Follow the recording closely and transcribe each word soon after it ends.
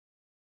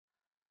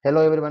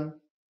Hello everyone,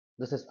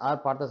 this is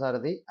R.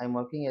 Parthasarathi. I am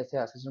working as an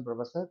assistant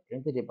professor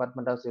in the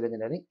Department of Civil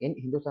Engineering in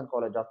Hindustan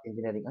College of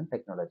Engineering and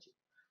Technology.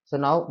 So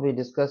now we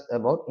discuss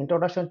about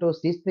introduction to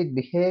seismic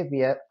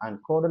behavior and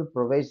codal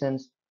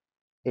provisions.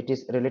 It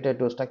is related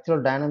to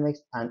structural dynamics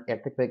and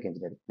earthquake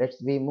engineering.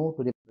 Let's we move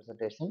to the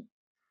presentation.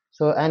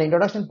 So an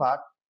introduction part,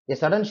 a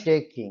sudden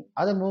shaking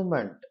or the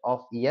movement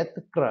of earth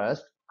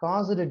crust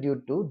caused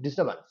due to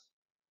disturbance.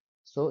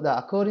 So the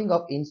occurring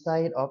of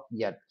inside of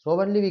earth. So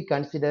only we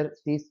consider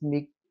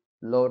seismic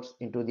loads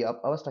into the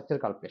our structural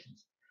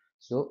calculations.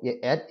 So a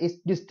earth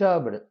is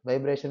disturbed,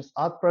 vibrations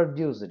are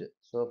produced.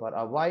 So for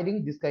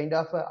avoiding this kind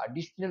of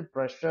additional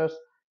pressures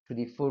to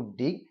the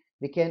footing,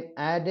 we can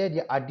add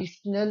the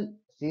additional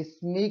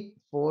seismic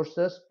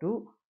forces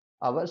to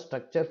our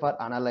structure for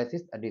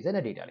analysis, design,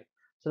 and detailing.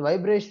 So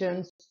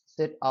vibrations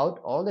set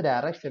out all the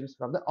directions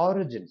from the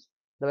origins.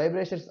 The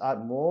vibrations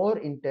are more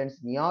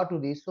intense near to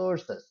the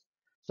sources.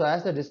 So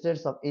as the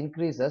distance of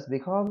increases,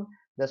 become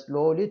the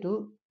slowly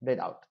to dead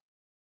out.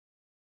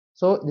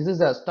 So this is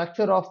the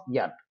structure of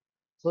earth.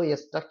 So a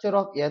structure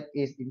of earth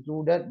is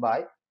included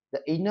by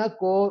the inner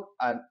core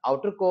and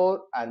outer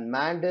core and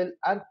mantle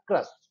and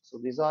crust. So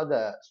these are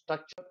the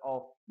structure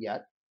of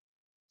earth.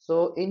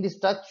 So in the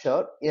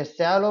structure, a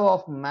shallow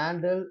of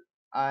mantle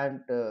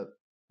and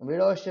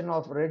mid-ocean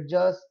of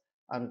ridges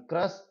and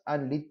crust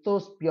and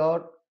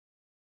lithosphere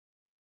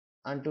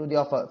and to the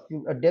offer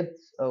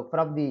depths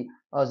from the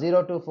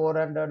 0 to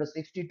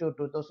 460 to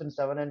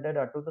 2700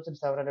 or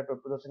 2700 to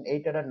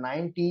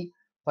 2890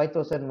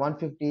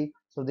 5150.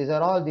 So these are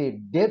all the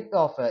depth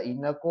of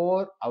inner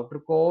core,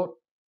 outer core,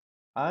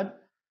 and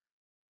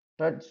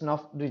threads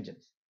of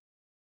regions.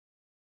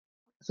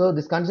 So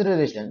these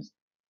considerations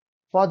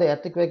for the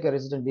earthquake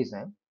resistant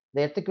design,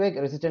 the earthquake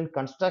resistant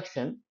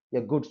construction, a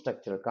good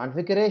structural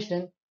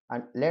configuration,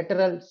 and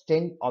lateral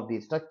strength of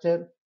the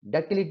structure,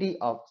 ductility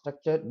of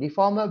structure,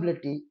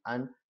 deformability,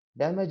 and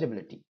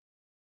damageability.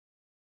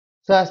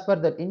 So as per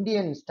the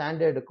Indian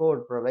Standard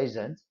Code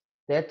provisions,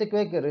 the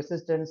earthquake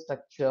resistant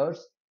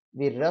structures,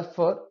 we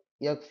refer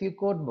a few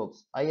code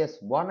books, IS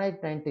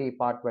 1893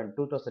 Part 1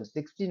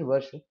 2016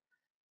 version,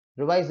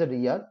 revised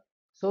year.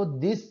 So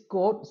this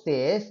code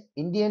says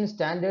Indian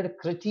standard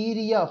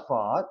criteria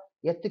for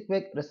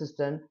earthquake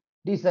resistant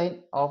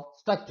design of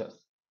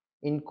structures.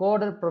 In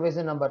code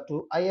provision number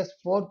 2, IS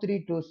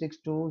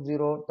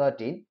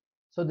 43262013.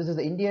 So this is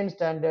the Indian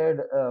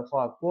standard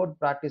for code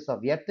practice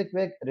of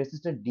earthquake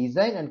resistant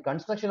design and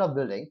construction of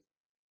buildings.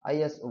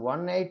 IS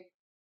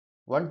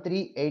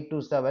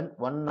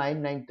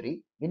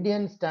 138271993.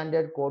 Indian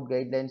standard code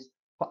guidelines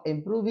for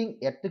improving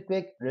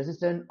earthquake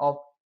resistance of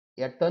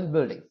earthen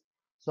buildings.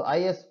 So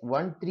IS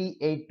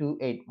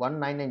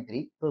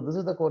 138281993. So this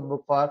is the code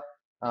book for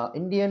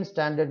Indian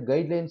standard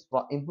guidelines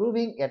for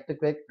improving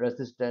earthquake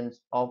resistance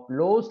of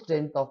low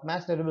strength of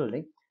masonry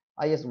building.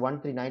 IS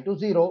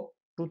 13920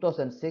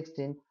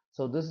 2016.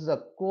 So this is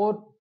a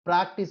code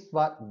practice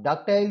for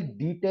ductile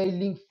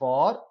detailing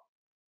for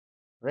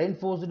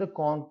reinforced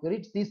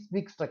concrete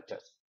seismic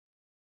structures.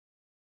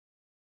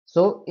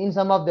 So in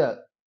some of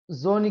the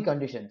zoning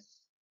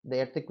conditions, the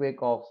earthquake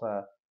of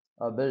a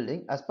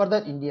building, as per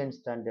the Indian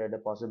standard, the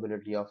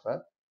possibility of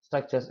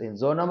structures in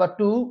zone number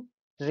 2,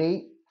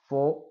 3,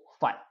 4,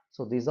 5.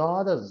 So these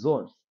are the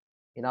zones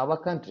in our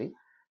country.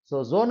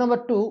 So zone number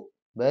 2,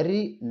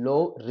 very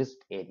low risk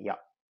area.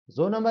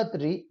 Zone number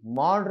 3,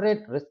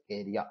 moderate risk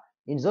area.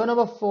 In zone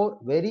number 4,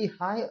 very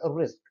high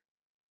risk.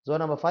 Zone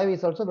number 5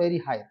 is also very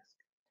high risk.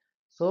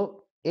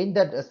 So in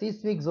that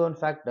seismic zone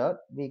factor,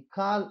 we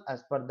call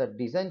as per the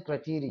design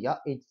criteria,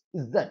 it's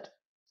Z,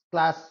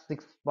 class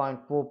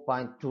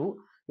 6.4.2,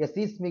 a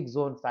seismic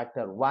zone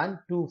factor 1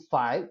 to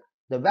 5.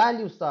 The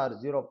values are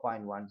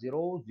 0.10,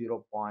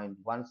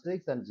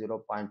 0.16, and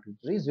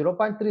 0.23,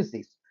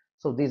 0.36.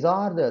 So these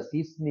are the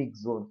seismic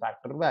zone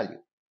factor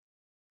value.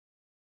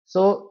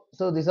 So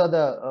these are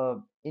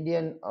the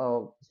Indian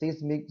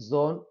seismic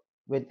zone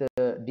with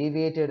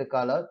deviated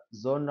color.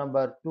 Zone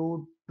number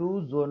 2,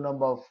 zone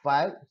number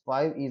 5.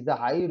 5 is the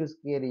high risk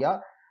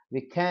area.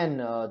 We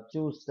can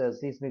choose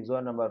seismic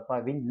zone number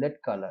 5 in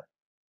lead color.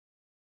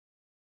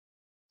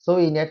 So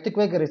in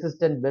earthquake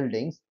resistant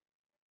buildings,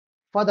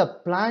 for the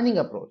planning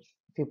approach,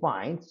 few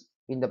points.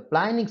 In the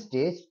planning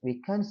stage,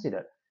 we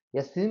consider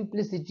a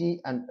simplicity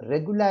and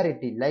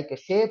regularity, like a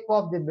shape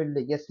of the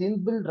building, a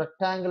simple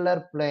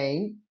rectangular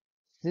plane,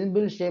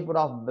 simple shape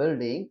of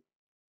building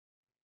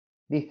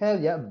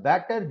behavior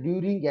better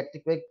during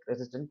earthquake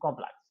resistant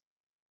complex.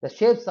 The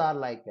shapes are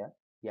like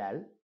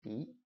L,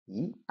 T,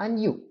 E,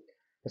 and U.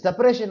 The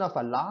separation of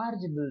a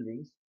large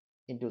buildings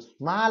into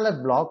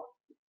smaller blocks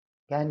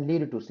can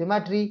lead to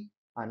symmetry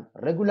and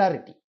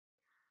regularity.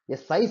 A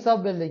size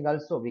of building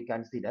also we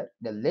consider.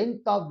 The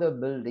length of the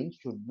building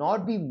should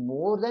not be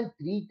more than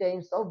 3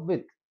 times of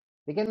width.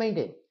 We can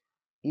maintain.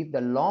 If the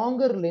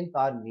longer length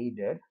are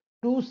needed,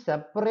 2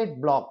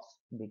 separate blocks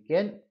we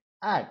can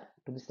add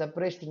to the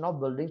separation of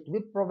buildings to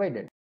be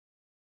provided.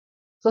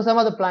 So some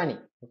of the planning.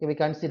 Okay, we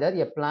consider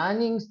a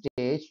planning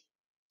stage,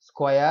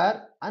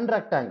 square and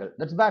rectangle.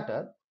 That's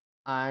better.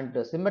 and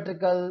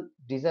symmetrical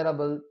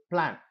desirable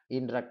plan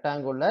in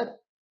rectangular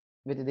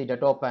with the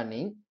dot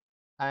opening,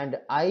 and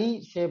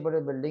I-shaped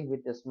building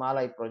with a small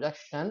eye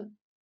projection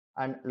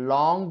and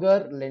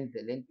longer length.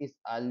 Length is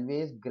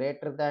always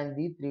greater than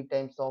the 3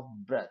 times of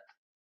breadth.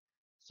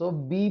 So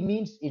B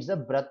means it's a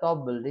breadth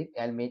of building.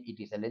 L means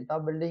it is a length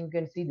of building. You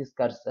can see this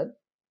cursor,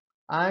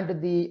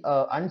 and the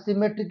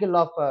unsymmetrical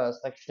of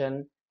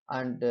section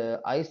and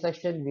I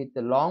section with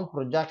the long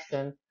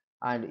projection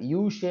and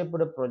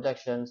U-shaped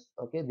projections.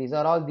 Okay, these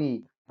are all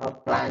the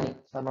planning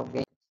some of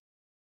the.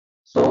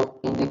 So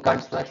in the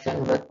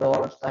construction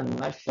methods and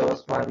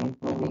measures for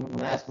improving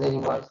masonry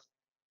walls,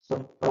 so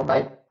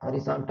provide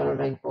horizontal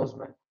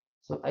reinforcement.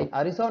 So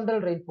horizontal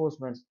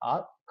reinforcements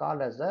are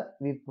called as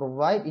we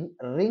provide in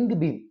ring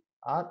beam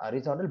or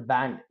horizontal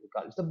band. We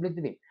call it the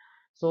split beam.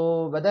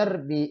 So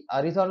whether the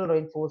horizontal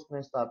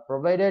reinforcements are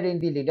provided in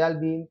the lidal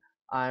beam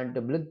and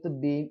blitz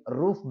beam,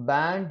 roof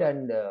band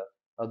and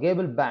a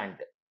gable band,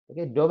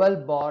 okay, double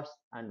bars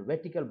and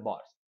vertical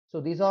bars. So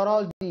these are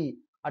all the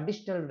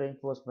additional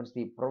reinforcements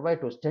we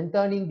provide to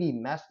strengthening the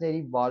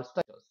masonry wall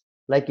structures,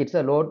 like it's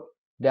a load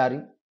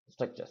bearing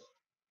structures.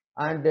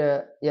 And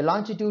a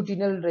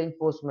longitudinal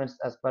reinforcements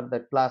as per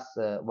the class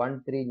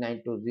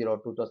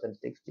 13920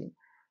 2016.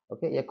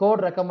 Okay, a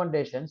code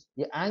recommendations,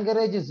 the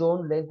anchorage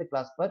zone length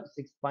class per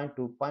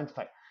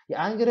 6.2.5.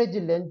 The anchorage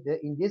length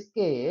in this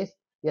case,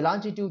 a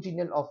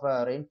longitudinal of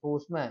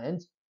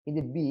reinforcements in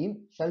the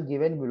beam shall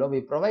given below.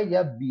 We provide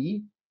a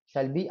beam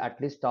shall be at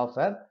least of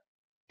a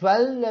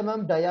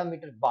 12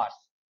 diameter bars,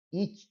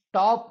 each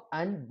top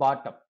and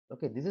bottom.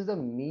 Okay, this is the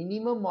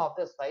minimum of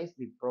the size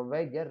we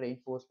provide a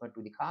reinforcement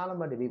to the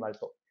column and the beam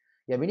also.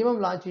 A minimum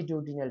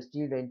longitudinal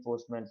steel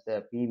reinforcements,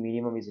 the P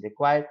minimum is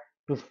required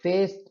to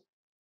face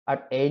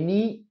at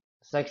any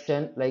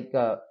section, like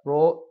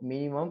pro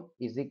minimum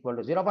is equal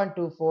to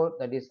 0.24,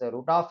 that is the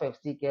root of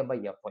FCK by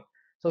Fy.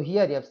 So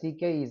here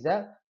FCK is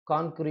a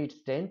concrete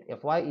strength,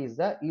 Fy is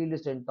the yield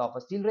strength of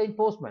a steel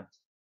reinforcement.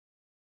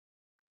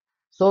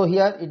 So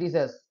here it is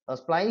a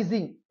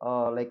splicing,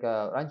 like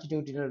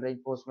longitudinal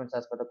reinforcements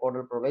as per the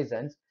codal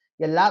provisions.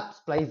 A lap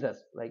splices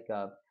like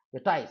the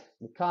ties.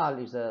 The call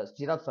is a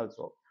stirrups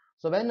also.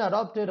 So when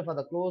adopted for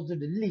the closed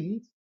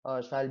links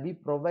shall be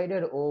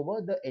provided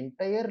over the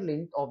entire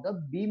length of the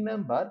beam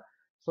member.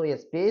 So a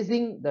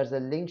spacing that's the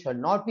link shall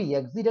not be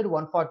exceeded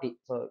 140.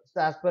 So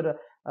as per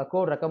a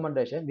code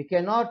recommendation, we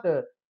cannot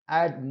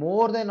add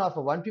more than of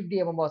 150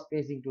 mm of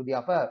spacing to the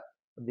upper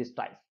this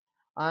ties,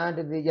 and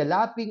the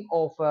lapping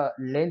of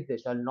length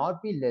shall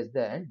not be less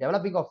than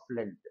developing of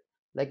length,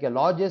 like a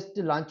largest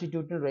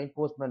longitudinal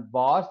reinforcement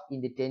bars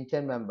in the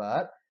tension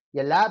member.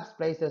 A lap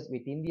places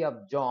within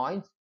the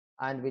joints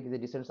and with the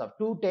distance of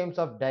 2 times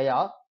of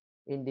dia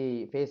in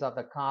the face of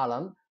the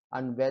column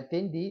and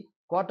within the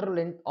quarter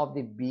length of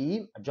the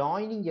beam,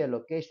 joining a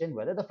location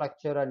whether the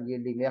fracture and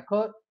yielding may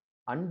occur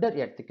under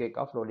earthquake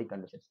of loading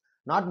conditions.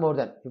 Not more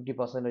than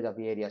 50% of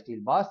the area steel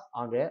bars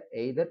on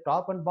either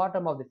top and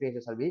bottom of the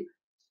faces shall be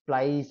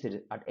spliced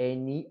at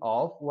any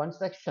of one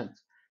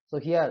sections. So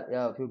here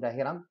a few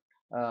diagram,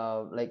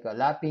 like a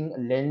lapping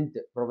length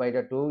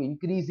provided to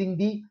increasing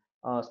the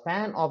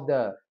span of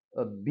the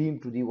beam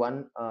to the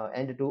one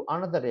end to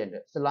another end.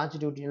 So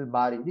longitudinal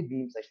bar in the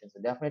beam section.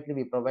 So definitely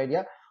we provide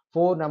a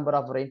 4 number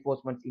of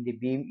reinforcements in the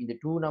beam. In the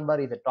 2 number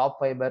is the top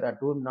fiber and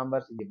 2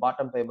 numbers in the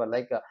bottom fiber.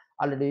 Like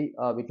already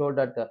we told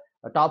that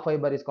top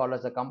fiber is called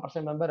as a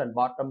compression member and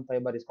bottom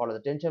fiber is called as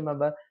a tension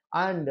member.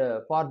 And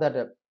for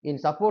that in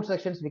support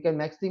sections we can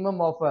maximum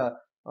of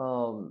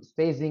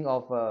spacing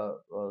of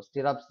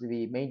stirrups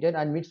we maintain,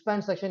 and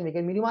midspan section we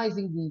can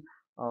minimizing the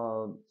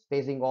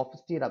spacing of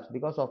stirrups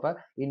because of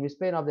in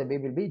midspan of the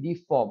beam will be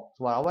deformed.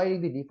 So for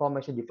avoiding the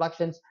deformation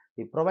deflections,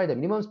 we provide the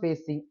minimum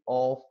spacing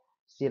of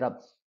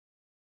stirrups.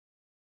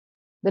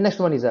 The next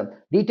one is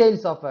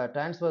details of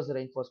transverse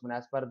reinforcement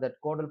as per the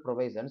codal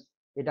provisions.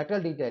 The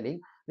ductile detailing,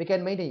 we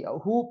can maintain a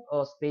hoop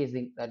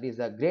spacing that is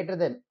greater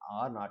than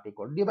or not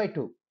equal to d by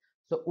 2.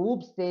 So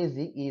hoop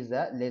spacing is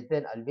less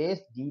than always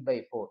d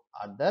by 4.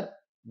 Other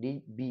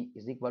db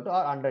is equal to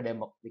or 100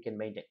 mm we can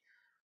maintain.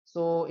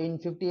 So in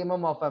 50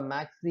 mm of a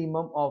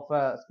maximum of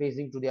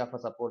spacing to the upper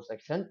support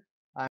section,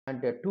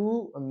 and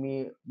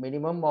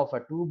minimum of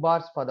 2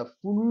 bars for the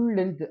full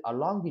length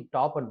along the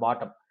top and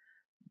bottom,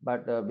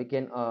 but we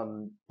can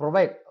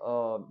provide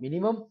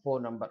minimum 4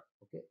 number.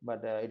 Okay,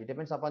 but it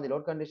depends upon the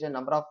load condition,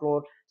 number of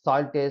load,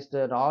 soil test,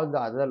 and all the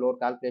other load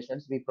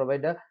calculations. We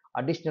provide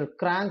additional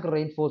crank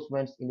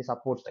reinforcements in the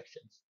support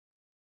sections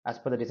as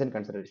per the design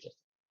considerations,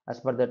 as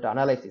per that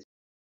analysis.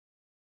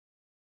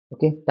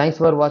 Okay, thanks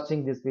for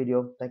watching this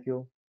video. Thank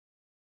you.